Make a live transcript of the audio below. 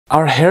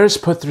Our hair is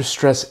put through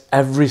stress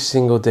every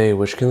single day,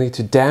 which can lead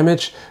to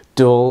damage,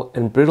 dull,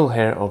 and brittle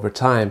hair over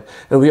time.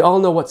 And we all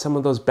know what some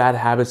of those bad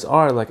habits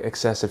are, like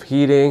excessive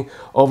heating,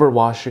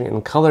 overwashing,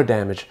 and color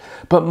damage.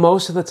 But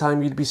most of the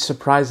time, you'd be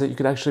surprised that you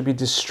could actually be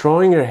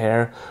destroying your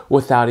hair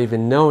without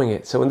even knowing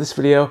it. So in this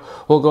video,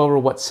 we'll go over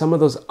what some of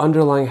those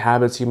underlying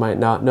habits you might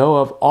not know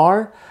of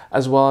are,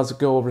 as well as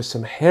go over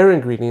some hair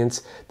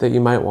ingredients that you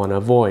might want to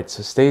avoid.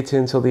 So stay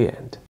tuned till the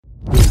end.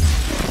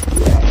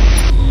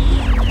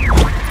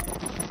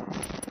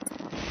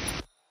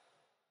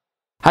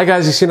 Hi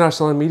guys, you've seen our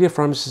Salon Media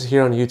Pharmacist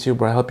here on YouTube,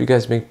 where I help you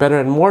guys make better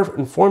and more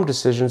informed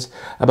decisions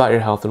about your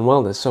health and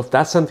wellness. So if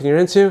that's something you're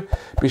into,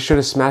 be sure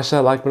to smash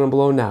that like button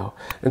below now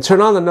and turn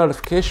on the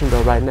notification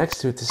bell right next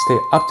to it to stay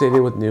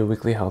updated with new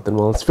weekly health and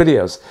wellness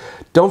videos.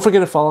 Don't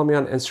forget to follow me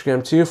on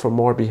Instagram too for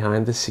more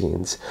behind the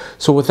scenes.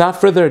 So without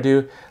further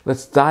ado,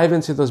 let's dive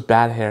into those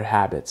bad hair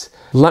habits.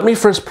 Let me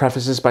first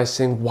preface this by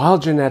saying while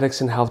genetics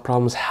and health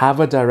problems have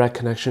a direct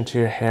connection to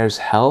your hair's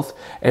health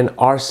and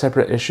are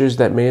separate issues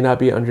that may not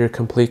be under your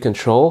complete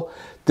control,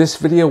 this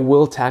video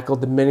will tackle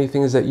the many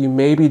things that you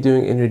may be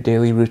doing in your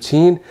daily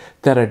routine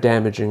that are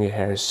damaging your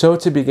hair. So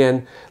to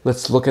begin,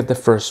 let's look at the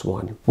first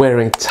one: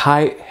 wearing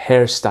tight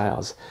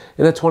hairstyles.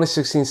 In a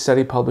 2016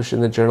 study published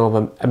in the Journal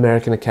of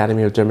American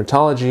Academy of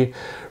Dermatology,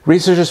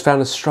 researchers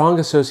found a strong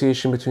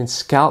association between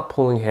scalp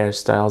pulling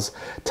hairstyles,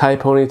 tight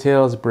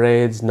ponytails,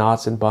 braids,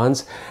 knots, and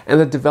buns, and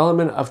the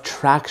development of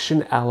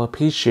traction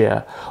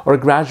alopecia, or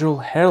gradual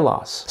hair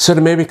loss. So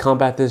to maybe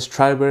combat this,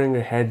 try wearing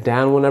your hair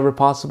down whenever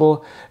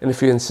possible, and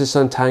if you insist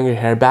on tying your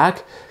hair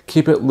back,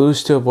 keep it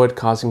loose to avoid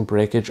causing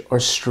breakage or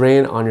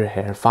strain on your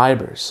hair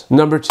fibers.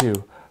 Number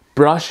 2,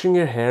 brushing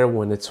your hair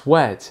when it's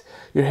wet.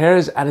 Your hair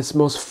is at its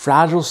most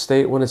fragile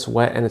state when it's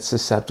wet and it's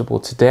susceptible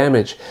to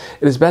damage.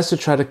 It is best to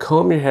try to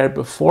comb your hair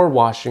before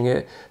washing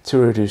it to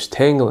reduce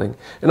tangling,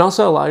 and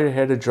also allow your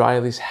hair to dry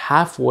at least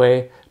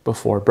halfway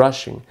before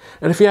brushing.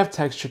 And if you have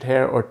textured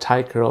hair or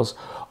tight curls,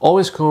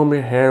 always comb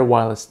your hair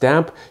while it's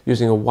damp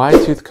using a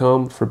wide tooth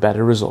comb for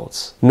better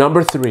results.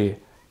 Number 3,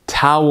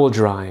 towel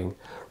drying.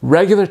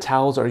 Regular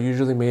towels are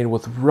usually made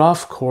with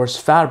rough, coarse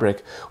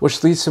fabric,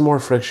 which leads to more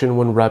friction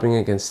when rubbing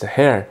against the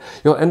hair.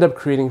 You'll end up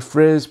creating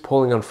frizz,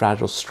 pulling on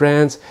fragile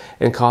strands,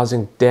 and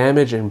causing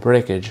damage and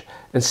breakage.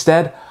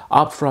 Instead,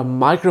 opt for a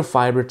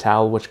microfiber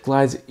towel which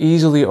glides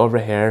easily over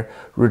hair,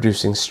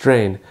 reducing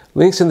strain.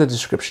 Links in the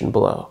description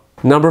below.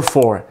 Number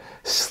 4,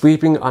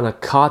 sleeping on a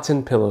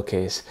cotton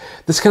pillowcase.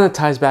 This kind of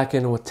ties back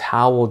in with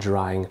towel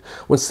drying.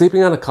 When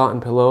sleeping on a cotton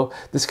pillow,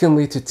 this can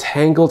lead to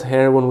tangled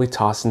hair when we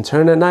toss and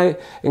turn at night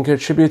and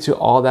contribute to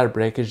all that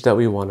breakage that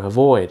we want to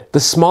avoid.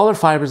 The smaller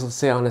fibers, let's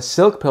say on a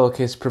silk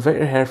pillowcase, prevent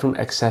your hair from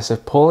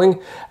excessive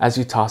pulling as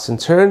you toss and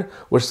turn,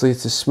 which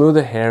leads to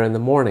smoother hair in the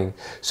morning.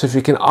 So if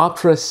you can opt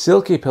for a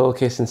silky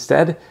pillowcase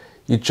instead,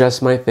 you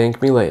just might thank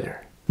me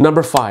later.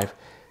 Number 5,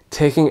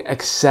 taking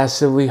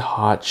excessively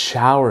hot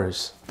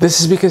showers. This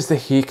is because the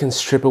heat can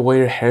strip away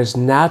your hair's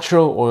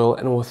natural oil,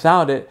 and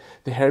without it,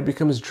 the hair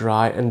becomes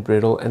dry and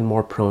brittle and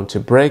more prone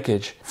to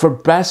breakage. For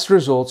best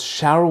results,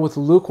 shower with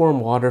lukewarm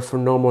water for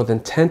no more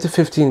than 10 to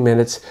 15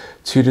 minutes,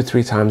 2 to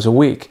 3 times a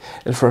week.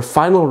 And for a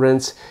final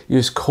rinse,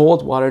 use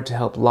cold water to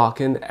help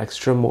lock in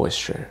extra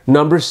moisture.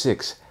 Number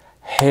 6,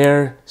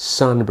 hair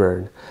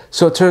sunburn.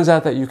 So it turns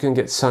out that you can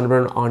get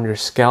sunburn on your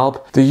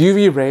scalp. The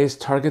UV rays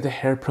target the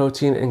hair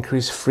protein and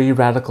increase free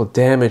radical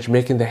damage,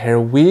 making the hair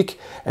weak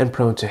and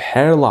prone to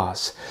hair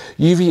loss.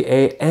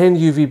 UVA and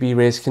UVB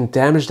rays can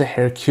damage the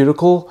hair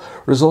cuticle,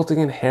 resulting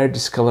in hair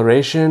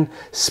discoloration,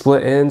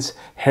 split ends,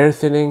 hair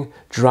thinning,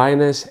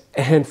 dryness,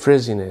 and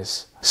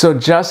frizziness. So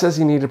just as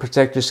you need to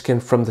protect your skin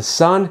from the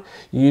sun,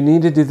 you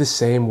need to do the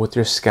same with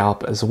your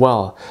scalp as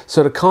well.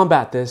 So to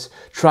combat this,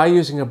 try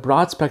using a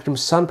broad spectrum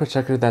sun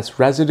protector that's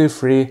residue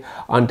free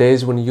on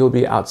days when you'll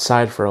be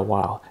outside for a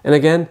while. And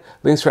again,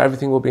 links for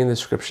everything will be in the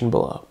description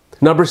below.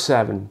 Number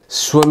 7,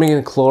 swimming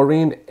in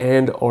chlorine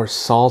and or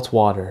salt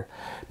water.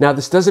 Now,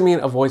 this doesn't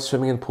mean avoid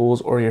swimming in pools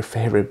or your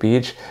favorite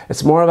beach.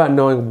 It's more about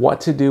knowing what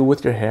to do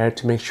with your hair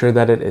to make sure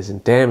that it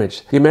isn't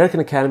damaged. The American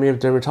Academy of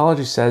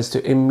Dermatology says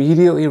to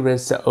immediately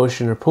rinse the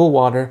ocean or pool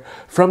water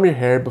from your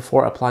hair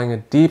before applying a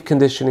deep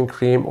conditioning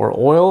cream or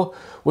oil,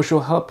 which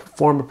will help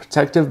form a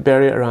protective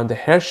barrier around the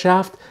hair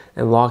shaft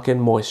and lock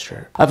in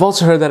moisture. I've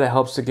also heard that it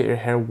helps to get your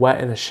hair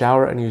wet in a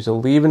shower and use a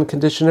leave-in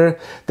conditioner.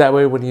 That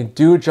way, when you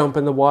do jump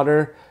in the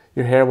water,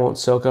 your hair won't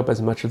soak up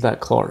as much of that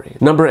chlorine.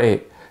 Number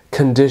 8,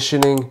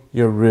 conditioning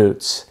your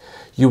roots.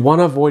 You want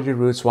to avoid your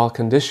roots while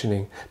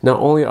conditioning. Not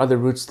only are the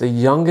roots the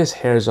youngest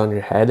hairs on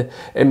your head,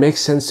 it makes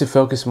sense to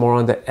focus more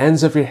on the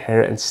ends of your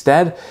hair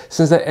instead,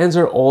 since the ends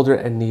are older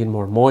and need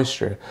more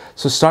moisture.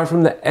 So start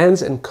from the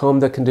ends and comb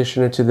the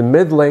conditioner to the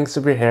mid-lengths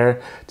of your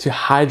hair to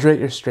hydrate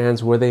your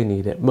strands where they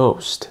need it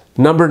most.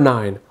 Number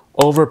 9,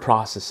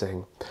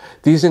 over-processing.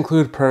 These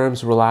include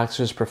perms,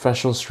 relaxers,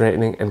 professional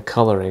straightening, and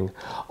coloring.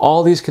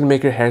 All these can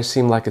make your hair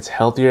seem like it's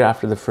healthier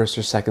after the first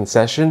or second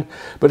session,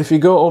 but if you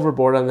go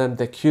overboard on them,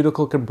 the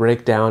cuticle can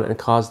break down and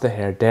cause the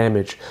hair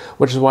damage,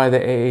 which is why the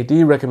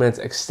AAD recommends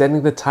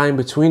extending the time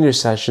between your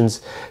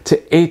sessions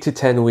to 8 to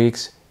 10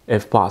 weeks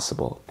if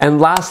possible.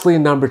 And lastly,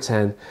 number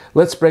 10,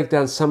 let's break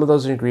down some of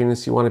those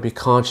ingredients you want to be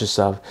conscious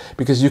of,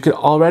 because you could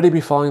already be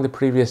following the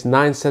previous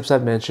 9 steps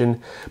I've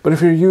mentioned, but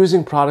if you're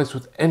using products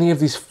with any of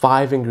these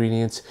 5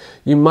 ingredients,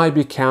 you might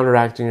be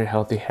counteracting your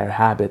healthy hair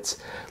habits.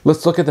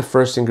 Let's look at the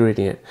first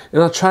ingredient,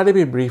 and I'll try to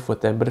be brief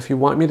with them, but if you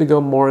want me to go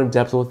more in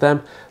depth with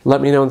them,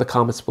 let me know in the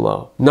comments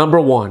below.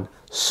 Number 1,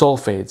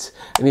 sulfates.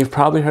 And you've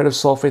probably heard of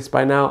sulfates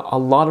by now. A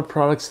lot of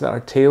products that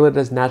are tailored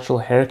as natural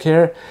hair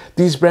care,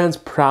 these brands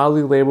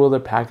proudly label their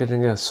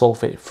packaging as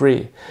sulfate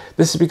free.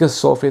 This is because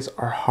sulfates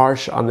are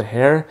harsh on the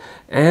hair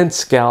and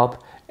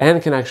scalp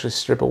and can actually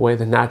strip away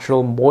the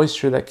natural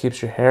moisture that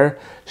keeps your hair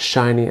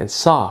shiny and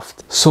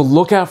soft. So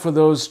look out for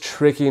those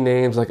tricky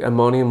names like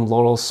ammonium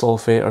lauryl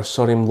sulfate or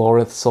sodium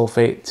lauryl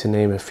sulfate, to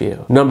name a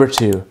few. Number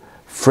 2,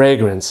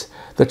 fragrance.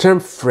 The term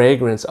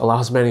fragrance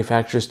allows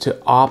manufacturers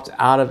to opt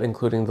out of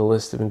including the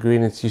list of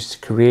ingredients used to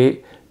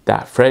create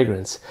that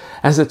fragrance,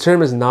 as the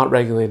term is not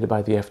regulated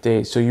by the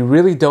FDA, so you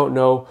really don't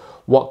know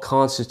what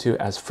constitutes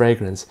as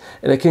fragrance,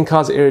 and it can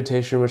cause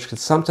irritation, which could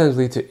sometimes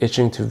lead to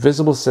itching to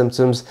visible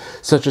symptoms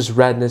such as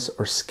redness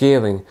or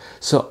scaling,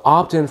 so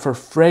opt in for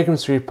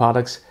fragrance-free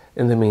products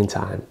in the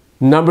meantime.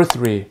 Number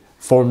 3,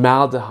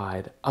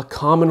 formaldehyde. A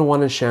common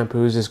one in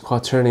shampoos is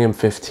quaternium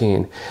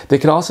 15. They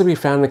can also be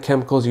found in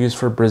chemicals used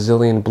for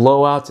Brazilian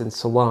blowouts in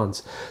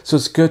salons, so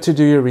it's good to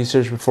do your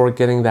research before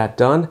getting that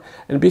done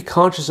and be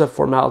conscious of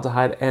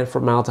formaldehyde and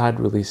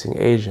formaldehyde releasing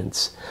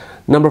agents.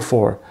 Number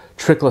 4,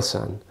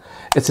 triclosan.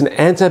 It's an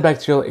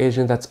antibacterial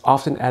agent that's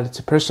often added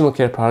to personal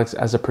care products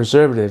as a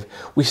preservative.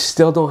 We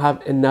still don't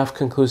have enough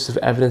conclusive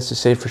evidence to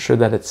say for sure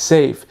that it's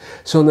safe,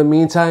 so in the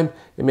meantime,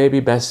 it may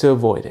be best to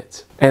avoid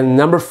it. And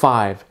number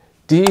 5,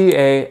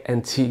 DEA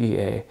and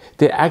TEA.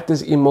 They act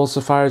as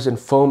emulsifiers and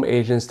foam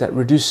agents that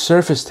reduce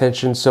surface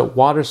tension so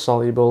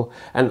water-soluble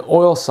and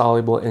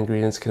oil-soluble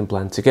ingredients can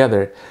blend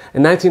together.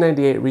 In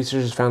 1998,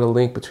 researchers found a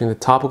link between the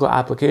topical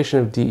application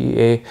of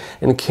DEA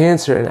and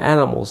cancer in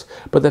animals,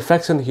 but the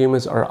effects on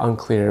humans are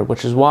unclear,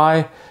 which is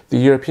why the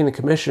European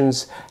Commission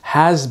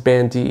has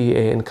banned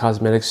DEA in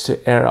cosmetics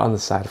to err on the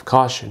side of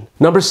caution.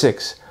 Number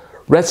 6,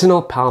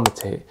 retinol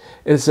palmitate.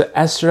 It is an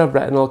ester of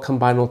retinol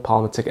combined with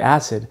palmitic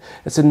acid.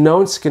 It's a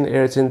known skin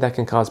irritant that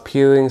can cause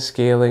peeling,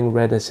 scaling,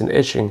 redness, and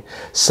itching.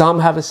 Some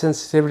have a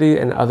sensitivity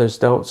and others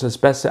don't, so it's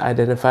best to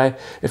identify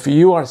if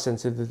you are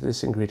sensitive to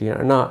this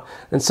ingredient or not.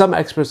 And some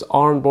experts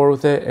are on board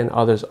with it and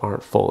others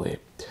aren't fully.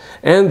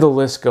 And the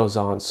list goes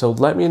on, so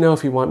let me know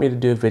if you want me to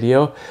do a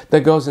video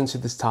that goes into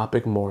this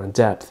topic more in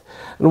depth.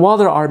 And while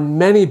there are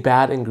many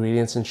bad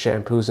ingredients in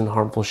shampoos and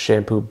harmful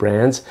shampoo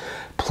brands,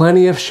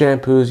 plenty of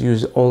shampoos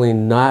use only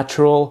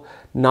natural,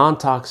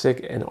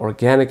 non-toxic, and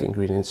organic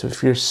ingredients. So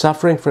if you're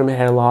suffering from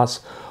hair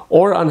loss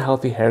or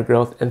unhealthy hair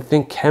growth and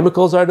think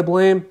chemicals are to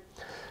blame,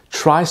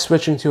 try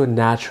switching to a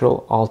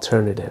natural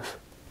alternative.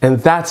 And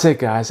that's it,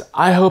 guys.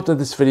 I hope that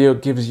this video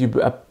gives you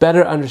a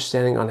better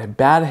understanding on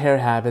bad hair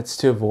habits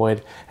to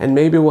avoid, and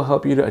maybe will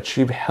help you to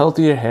achieve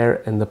healthier hair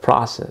in the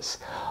process.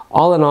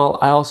 All in all,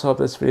 I also hope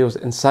this video was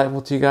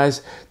insightful to you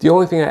guys. The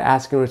only thing I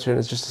ask in return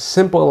is just a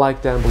simple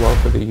like down below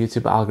for the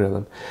YouTube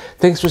algorithm.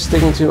 Thanks for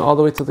sticking tuned all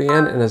the way till the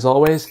end, and as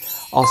always,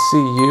 I'll see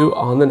you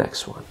on the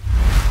next one.